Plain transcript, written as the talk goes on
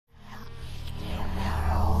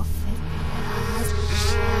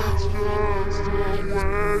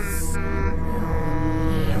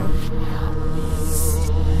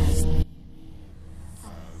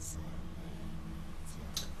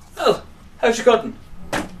How's you gotten?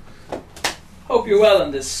 Hope you're well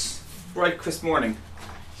on this bright, crisp morning.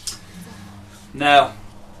 Now,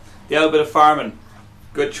 the old bit of Farmin,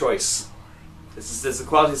 good choice. This is a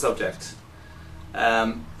quality subject.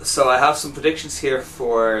 So I have some predictions here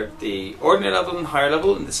for the ordinary level and higher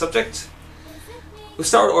level in the subject. We'll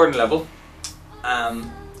start with ordinary level.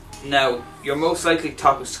 Now, your most likely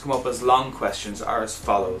topics to come up as long questions are as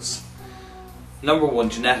follows. Number 1,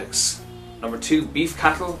 genetics. Number 2, beef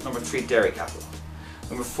cattle. Number 3, dairy cattle.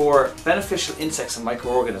 Number 4, beneficial insects and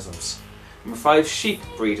microorganisms. Number 5, sheep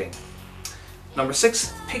breeding. Number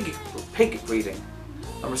 6, pig breeding.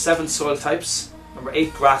 Number 7, soil types. Number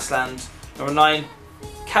 8, grassland. Number 9,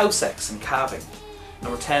 cow sex and calving.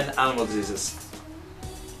 Number 10, animal diseases.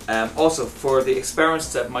 Also, for the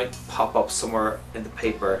experiments that might pop up somewhere in the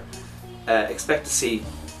paper, expect to see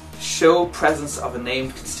show presence of a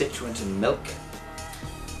named constituent in milk,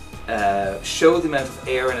 show the amount of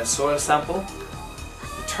air in a soil sample,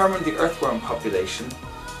 determine the earthworm population,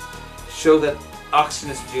 show that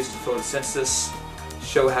oxygen is produced in photosynthesis,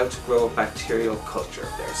 show how to grow a bacterial culture.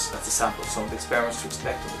 That's a sample of some of the experiments to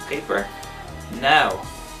expect in the paper. Now,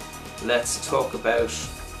 let's talk about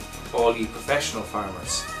all you professional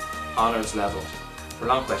farmers, honours level. For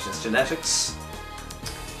long questions, genetics,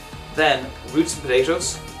 then roots and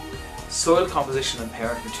potatoes, soil composition and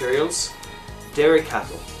parent materials, dairy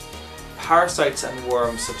cattle, parasites and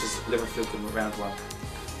worms such as liver fluke and roundworm,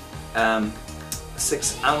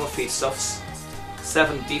 6, animal feedstuffs,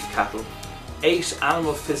 7, beef cattle, 8,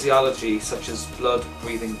 animal physiology such as blood,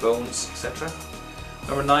 breathing, bones, etc.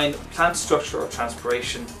 Number 9, plant structure or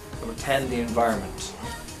transpiration. Number 10, the environment.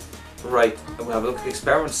 Right, and we'll have a look at the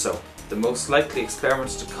experiments. So, the most likely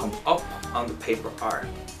experiments to come up on the paper are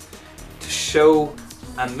to show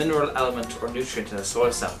a mineral element or nutrient in a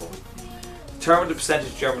soil sample, determine the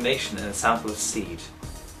percentage germination in a sample of seed,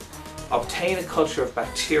 obtain a culture of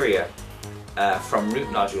bacteria from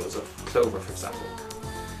root nodules of clover, for example,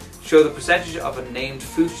 show the percentage of a named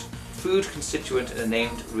food constituent in a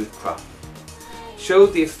named root crop, show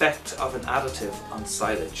the effect of an additive on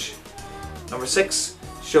silage. Number 6,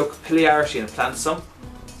 show capillarity in a plant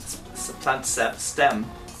stem.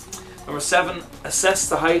 Number 7, assess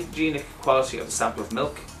the hygienic quality of a sample of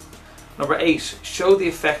milk. Number 8, show the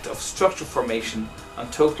effect of structural formation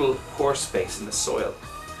on total pore space in the soil.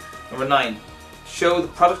 Number 9, show the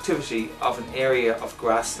productivity of an area of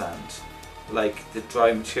grassland, like the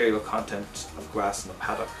dry material content of grass in a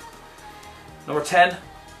paddock. Number 10,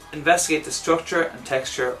 investigate the structure and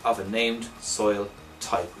texture of a named soil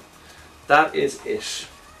type. That is it.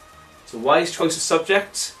 It's a wise choice of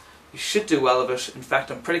subject. You should do well of it. In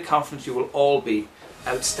fact, I'm pretty confident you will all be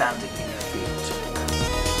outstanding in your field.